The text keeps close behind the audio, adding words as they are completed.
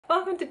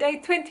welcome to day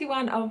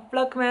 21 of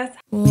Vlogmas.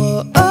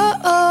 Whoa,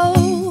 oh,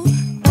 oh.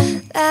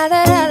 La,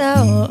 da, da, da,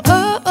 oh,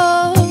 oh,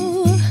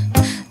 oh.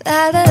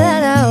 La, da,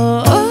 da,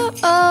 da, oh,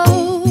 oh,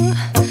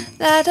 oh.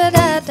 La, da,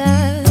 da,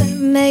 da.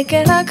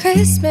 Making our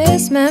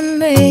Christmas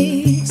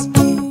memories.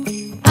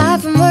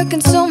 I've been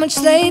working so much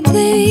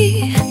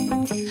lately,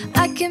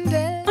 I can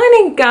bet.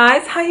 Morning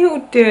guys, how you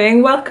all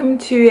doing? Welcome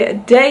to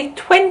day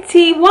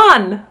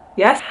 21.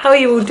 Yes, how are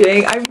you all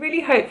doing? I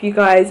really hope you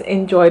guys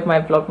enjoyed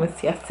my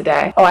Vlogmas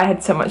yesterday. Oh, I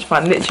had so much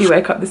fun. Literally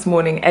woke up this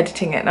morning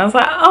editing it and I was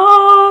like,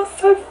 oh,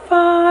 so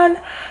fun.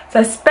 So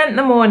I spent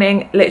the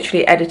morning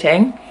literally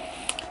editing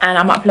and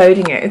I'm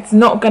uploading it. It's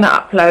not gonna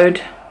upload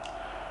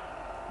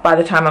by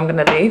the time I'm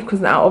gonna leave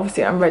because now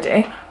obviously I'm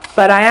ready.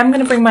 But I am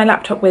going to bring my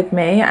laptop with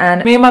me,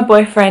 and me and my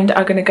boyfriend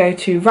are going to go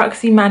to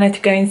Ruxley Manor to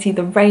go and see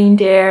the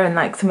reindeer and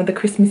like some of the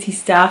Christmassy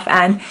stuff.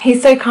 And he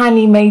so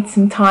kindly made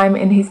some time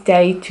in his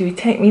day to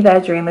take me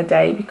there during the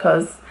day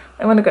because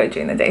I want to go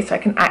during the day so I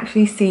can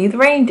actually see the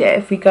reindeer.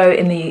 If we go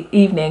in the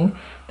evening,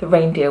 the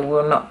reindeer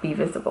will not be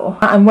visible.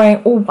 I'm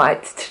wearing all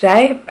white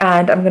today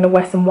and I'm going to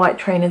wear some white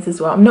trainers as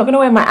well. I'm not going to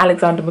wear my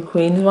Alexander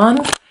McQueen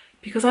ones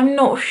because I'm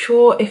not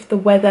sure if the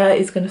weather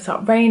is going to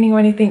start raining or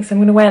anything, so I'm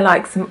going to wear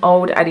like some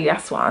old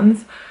Adidas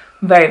ones,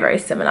 very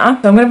similar.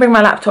 So I'm going to bring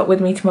my laptop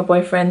with me to my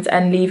boyfriend's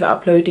and leave it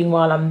uploading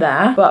while I'm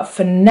there. But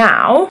for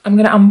now, I'm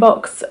going to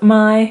unbox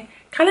my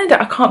calendar.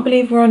 I can't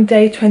believe we're on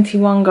day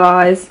 21,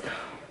 guys.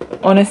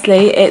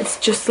 Honestly, it's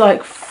just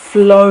like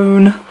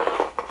flown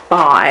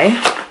by.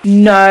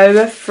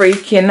 No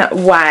freaking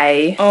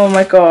way. Oh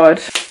my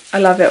god, I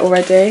love it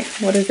already.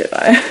 What is it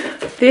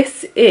though?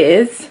 This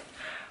is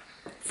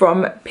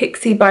from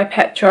Pixie by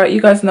Petra. You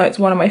guys know it's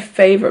one of my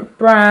favourite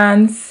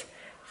brands.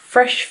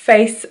 Fresh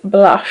Face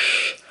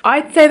Blush.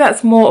 I'd say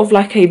that's more of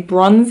like a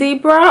bronzy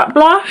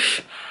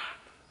blush,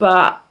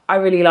 but I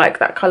really like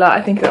that colour. I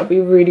think that'll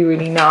be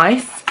really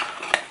nice.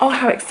 Oh,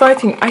 how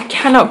exciting. I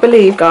cannot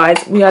believe,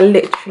 guys, we are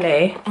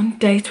literally on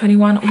day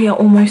 21. We are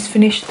almost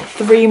finished.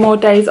 3 more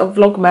days of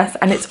Vlogmas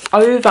and it's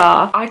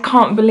over. I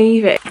can't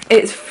believe it.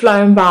 It's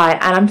flown by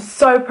and I'm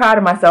so proud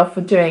of myself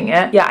for doing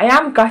it. Yeah, I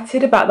am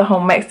gutted about the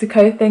whole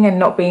Mexico thing and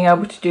not being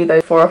able to do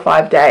those 4 or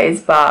 5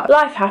 days, but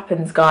life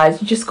happens,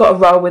 guys. You just got to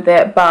roll with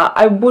it. But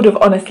I would have,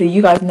 honestly,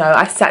 you guys know,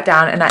 I sat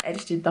down and I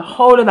edited the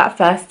whole of that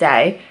first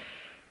day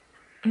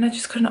and I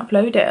just couldn't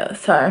upload it.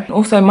 So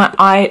also my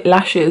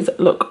eyelashes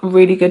look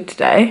really good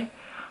today.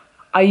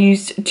 I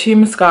used 2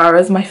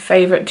 mascaras, my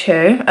favourite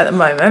 2 at the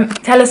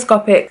moment.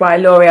 Telescopic by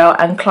L'Oreal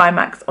and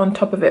Climax on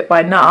top of it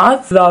by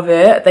NARS. Love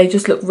it. They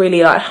just look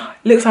really like,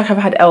 looks like I've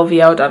had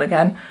LVL done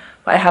again,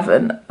 but I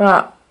haven't.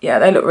 But yeah,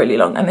 they look really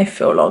long and they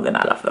feel long and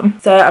I love them.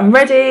 So I'm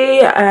ready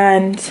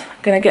and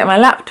I'm gonna get my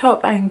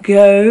laptop and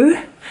go.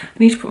 I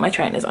need to put my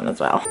trainers on as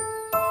well.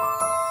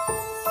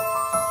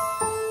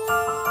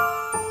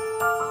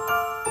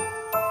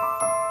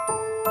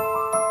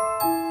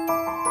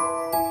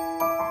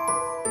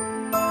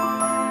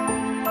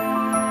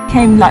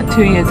 Came like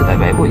 2 years ago,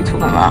 babe. What are you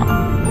talking about?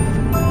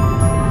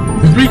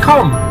 Did we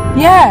come?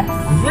 Yes.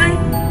 Did we?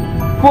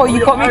 What,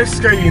 you got me? Ice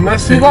skating,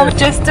 that's You it. got me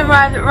just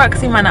arrived at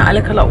Ruxley Manor. I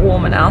look a lot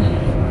warmer now.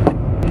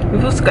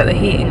 We've also got the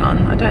heating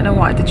on. I don't know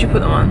why. Did you put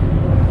them on?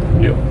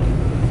 Yep.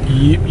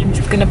 I'm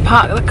just gonna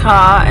park the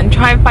car and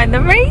try and find the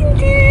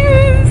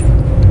reindeers.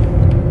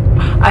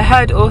 I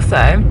heard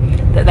also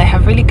that they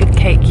have really good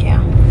cake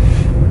here.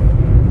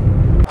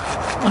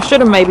 I should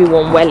have maybe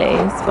worn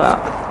wellies,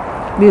 but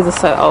these are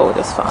so old,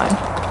 it's fine.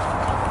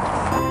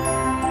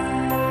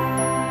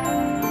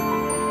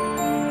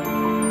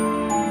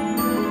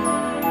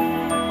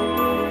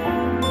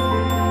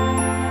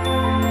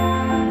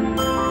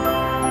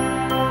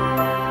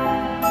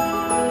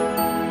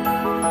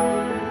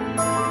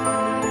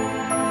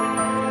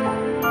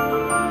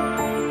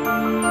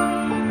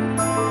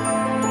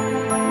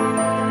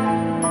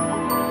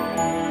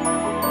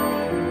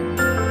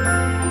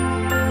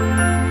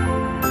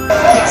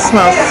 It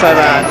smells so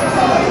bad.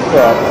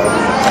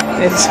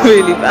 Yeah. It's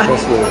really bad.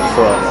 That's what it's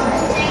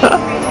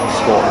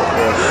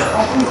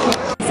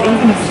It's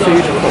even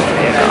food court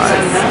here,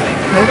 guys.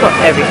 They've got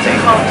everything.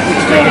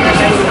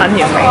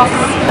 Onion rings.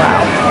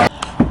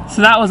 Wow.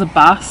 So that was a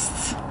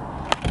bust.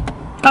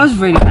 That was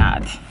really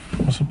bad.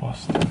 What's a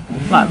bust?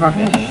 Like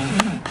rubbish.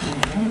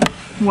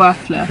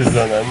 Worthless. Did you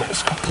go to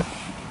Mexico?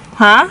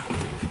 Huh?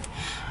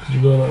 Did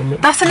you go to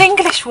Mexico? That's an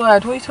English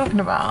word. What are you talking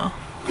about?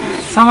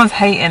 Someone's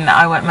hating that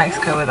I went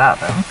Mexico without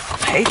them.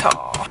 Hater.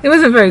 It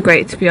wasn't very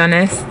great, to be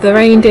honest. The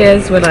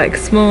reindeers were like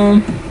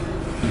small.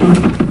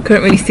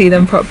 Couldn't really see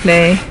them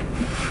properly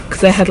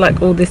because they had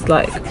like all this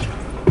like,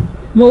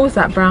 what was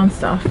that brown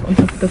stuff on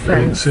top of the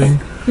fence? Fencing.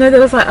 No, there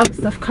was like other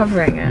stuff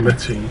covering it.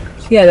 Netting.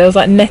 Yeah, there was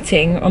like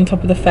netting on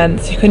top of the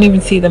fence. You couldn't even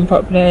see them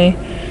properly.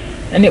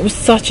 And it was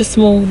such a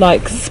small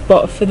like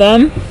spot for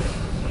them.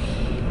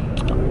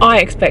 I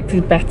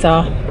expected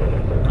better.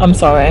 I'm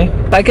sorry.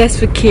 But I guess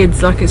for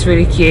kids, like, it's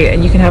really cute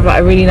and you can have like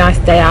a really nice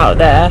day out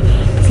there.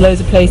 There's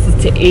loads of places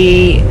to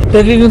eat.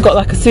 They've even got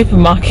like a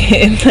supermarket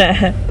in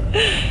there.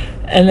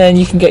 and then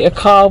you can get your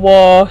car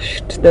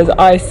washed, there's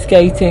ice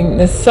skating,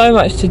 there's so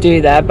much to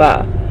do there,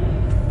 but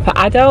For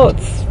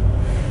adults,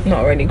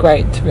 not really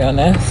great to be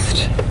honest.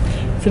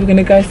 So we're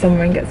gonna go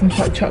somewhere and get some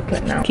hot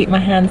chocolate now. Keep my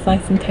hands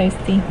nice and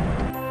toasty.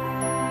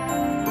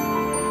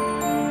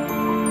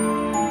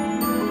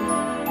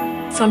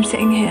 So I'm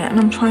sitting here and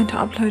I'm trying to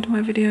upload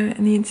my video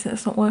and the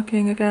internet's not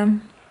working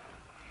again.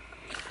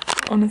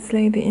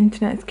 Honestly, the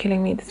internet is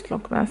killing me this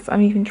Vlogmas.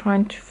 I'm even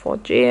trying to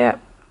 4G it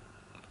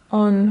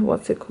on,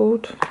 what's it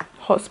called?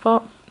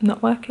 Hotspot,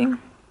 not working.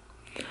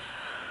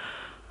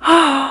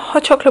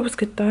 Hot chocolate was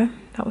good though,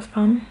 that was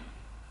fun.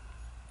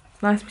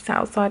 It's nice, we sat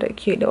outside at a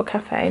cute little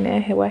cafe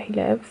near here where he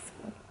lives,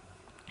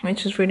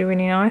 which is really,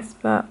 really nice,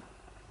 but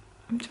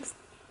I'm just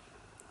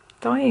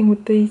dying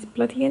with these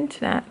bloody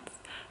internets.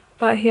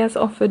 But he has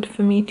offered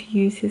for me to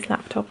use his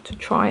laptop to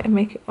try and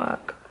make it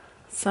work.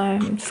 So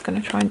I'm just going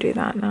to try and do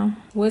that now.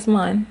 Where's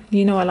mine?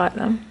 You know I like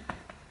them.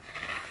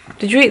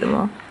 Did you eat them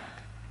all?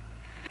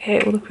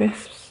 Okay, all the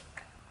crisps.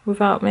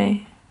 Without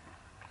me.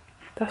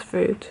 That's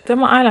rude. Don't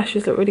my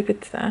eyelashes look really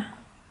good today?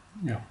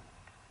 Yeah.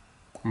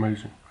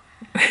 Amazing.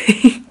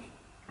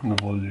 And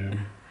the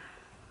volume.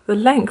 The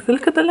length.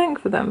 Look at the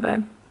length of them,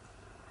 babe.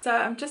 So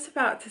I'm just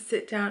about to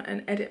sit down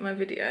and edit my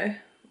video.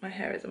 My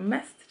hair is a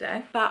mess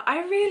today, but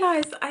I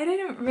realised I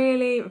didn't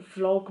really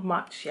vlog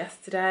much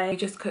yesterday. We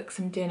just cooked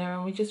some dinner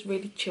and we just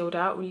really chilled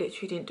out. We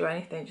literally didn't do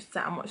anything, just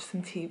sat and watched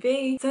some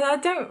TV. So I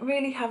don't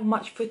really have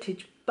much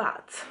footage,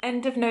 but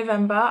end of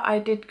November I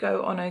did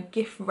go on a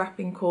gift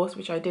wrapping course,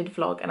 which I did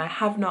vlog, and I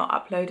have not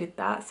uploaded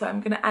that. So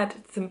I'm going to add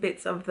some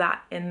bits of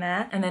that in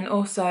there. And then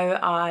also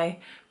I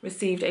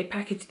received a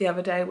package the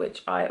other day,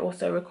 which I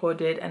also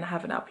recorded and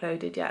haven't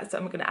uploaded yet. So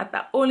I'm going to add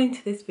that all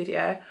into this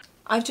video.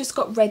 I've just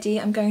got ready.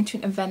 I'm going to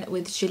an event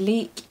with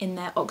Jalique in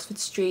their Oxford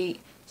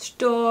Street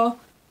store.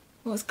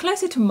 Well, it's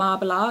closer to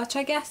Marble Arch,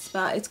 I guess,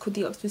 but it's called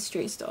the Oxford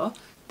Street store.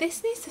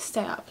 This needs to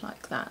stay up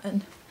like that.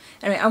 And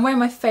anyway, I'm wearing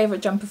my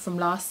favourite jumper from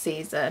last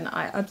season.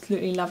 I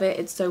absolutely love it.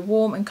 It's so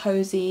warm and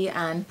cozy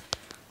and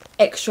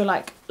extra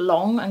like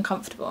long and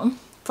comfortable.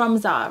 From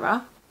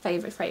Zara.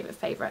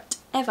 Favourite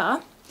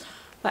ever.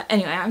 But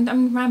anyway,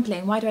 I'm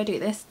rambling. Why do I do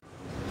this?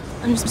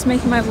 I'm just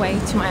making my way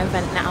to my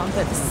event now,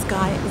 but the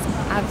sky is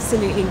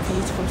absolutely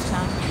beautiful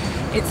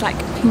tonight. It's like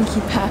pinky,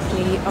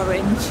 purpley,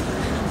 orange.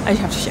 I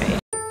just have to show you.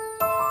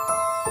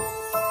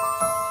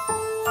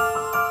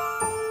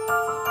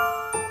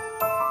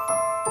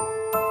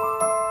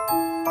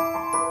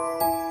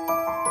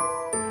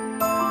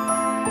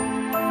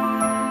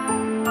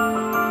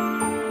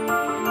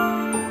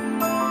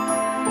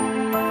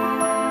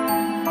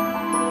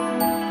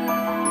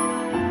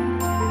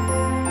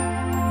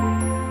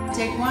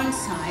 Take one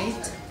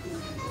side.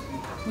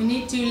 We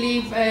need to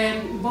leave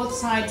both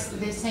sides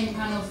the same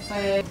kind of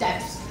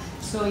depth,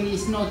 so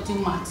it's not too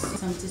much.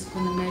 So I'm just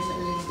going to measure a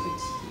little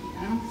bit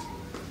here.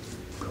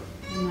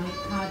 And I'll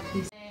cut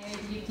this.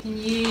 You can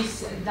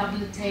use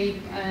double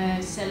tape,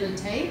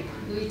 sellotape.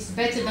 It's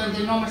better than the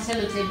normal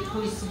sellotape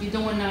because you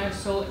don't want to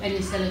sew any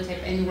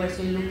sellotape anywhere,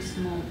 so it looks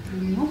more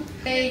premium.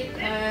 Take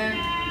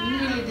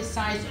nearly the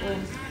size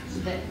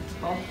of the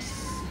box.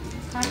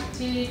 Cut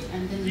it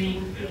and then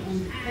you will put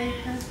on the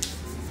paper.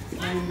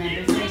 And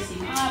remember,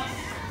 facing up.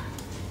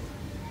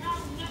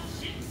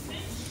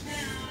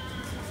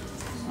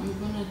 So I'm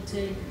gonna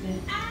take the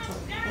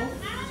top off.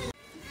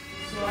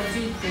 So I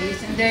do this,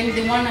 and then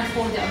the one I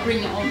fold it, I bring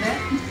it over,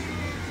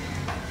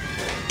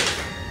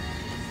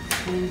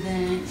 and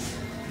then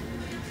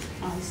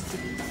I'll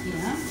stick it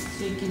here,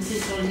 so you can see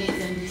it's all neat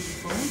and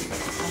beautiful.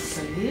 I'll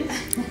show you.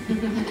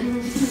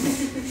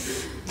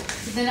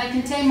 Then I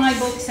can take my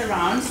box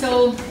around.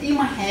 So in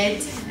my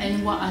head,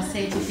 and what I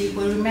say to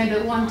people,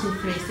 remember 1, 2,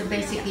 3. So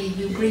basically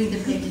you bring the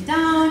paper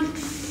down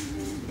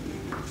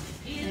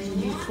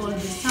and you fold the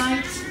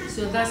sides.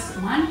 So that's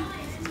one.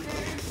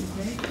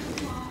 Okay.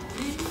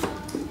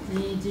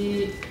 Then you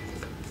do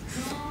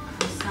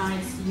the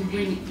sides, you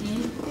bring it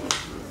in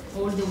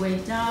all the way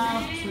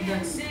down. So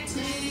that's 2.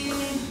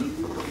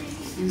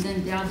 And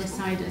then the other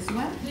side as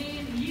well.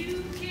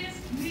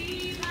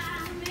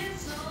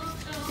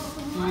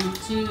 1,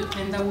 2,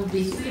 and that would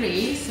be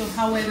 3. So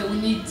however, we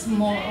need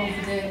more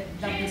of the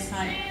double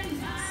side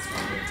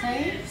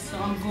tape. So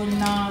I'm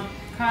gonna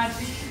cut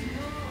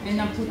and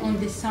I put on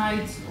the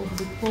sides of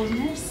the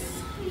corners.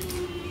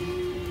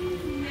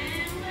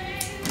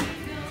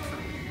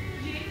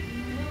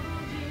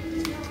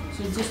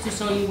 So just to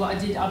show you what I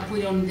did, I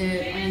put on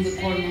the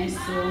corners.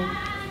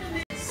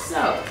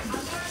 So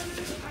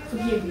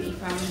forgive me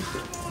if I'm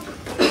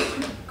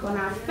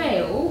gonna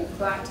fail,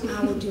 but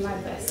I will do my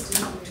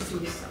best not to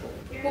do so.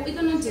 What we're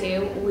gonna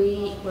do,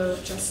 we will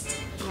just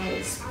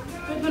place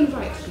ribbon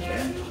right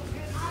here,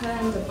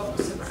 turn the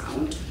box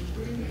around.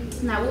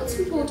 Now what's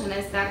important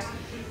is that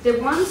the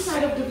one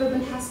side of the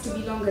ribbon has to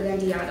be longer than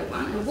the other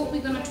one, and what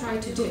we're gonna try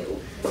to do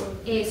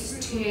is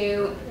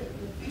to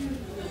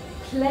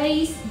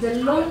place the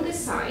longer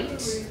side,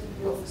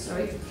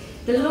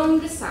 the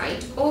longer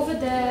side over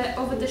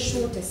the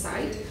shorter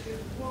side,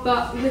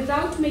 but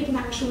without making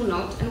an actual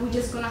knot, and we're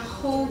just gonna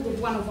hold with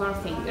one of our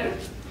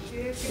fingers. So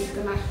you're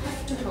gonna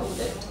have to hold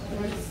it.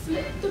 And then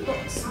flip the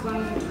box one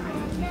more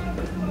time.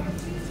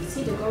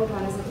 See, the gold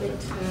one is a bit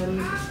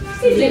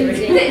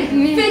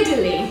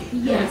fiddly.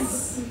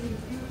 Yes.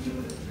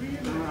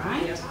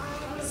 Alright.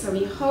 So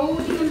we're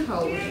holding and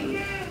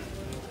holding.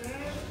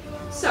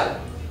 So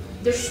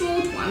the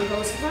short one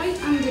goes right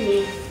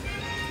underneath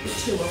the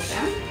two of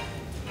them.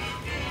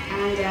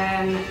 And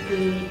then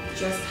we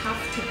just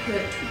have to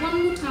put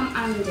one more time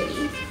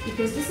underneath,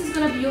 because this is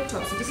going to be your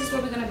top. So this is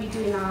what we're going to be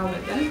doing our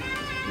ribbon.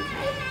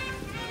 Okay.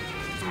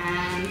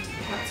 And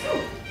that's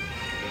all.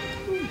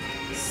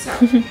 So,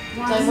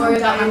 don't worry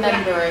about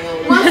remembering all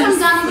of this. Once I'm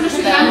done, I'm going to show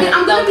you.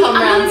 I'm going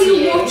to be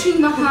you.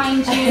 watching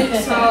behind you,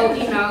 so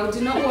you know,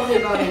 do not worry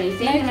about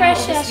anything. No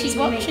pressure, she's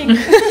watching.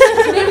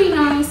 Very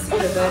nice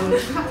ribbon.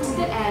 Cut to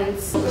the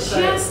ends.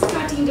 Just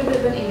cutting the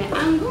ribbon in an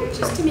angle,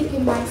 just to make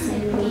it nice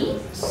and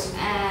neat.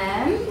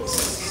 And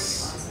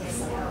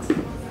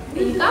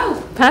there you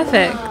go.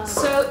 Perfect.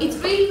 So it's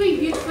really, really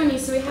beautiful and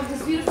neat. So we have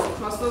this beautiful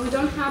cross, but we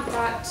don't have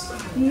that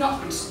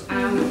knot,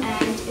 and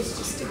it's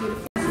just a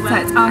beautiful. So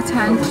it's our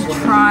turn to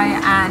try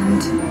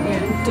and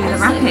do the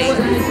wrapping,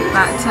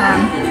 but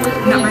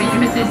not very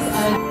good at this.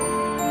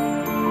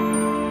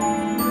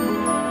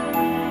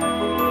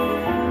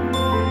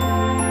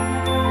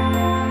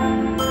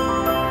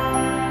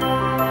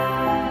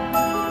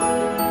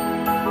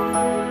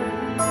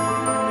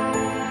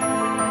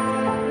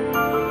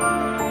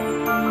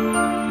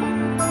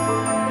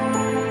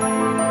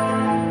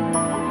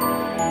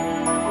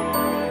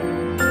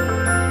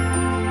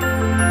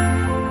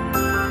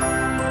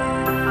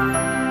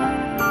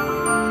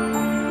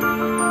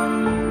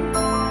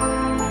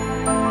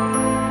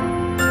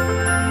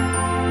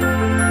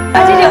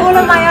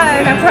 On my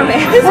own, I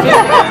promise.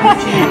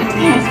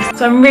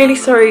 So I'm really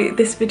sorry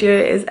this video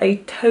is a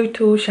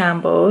total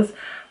shambles,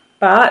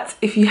 but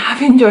if you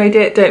have enjoyed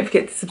it, don't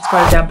forget to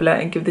subscribe down below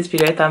and give this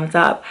video a thumbs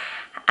up,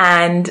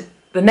 and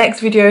the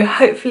next video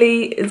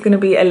hopefully is going to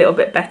be a little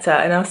bit better,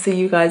 and I'll see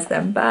you guys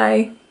then.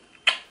 Bye.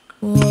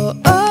 Whoa,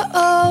 oh,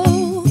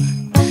 oh.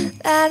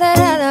 La, da,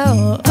 da, da,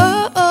 oh,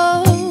 oh,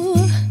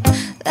 oh.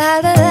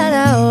 La, da, da,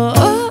 da, oh,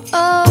 oh,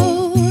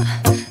 oh.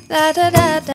 La, da, da, da.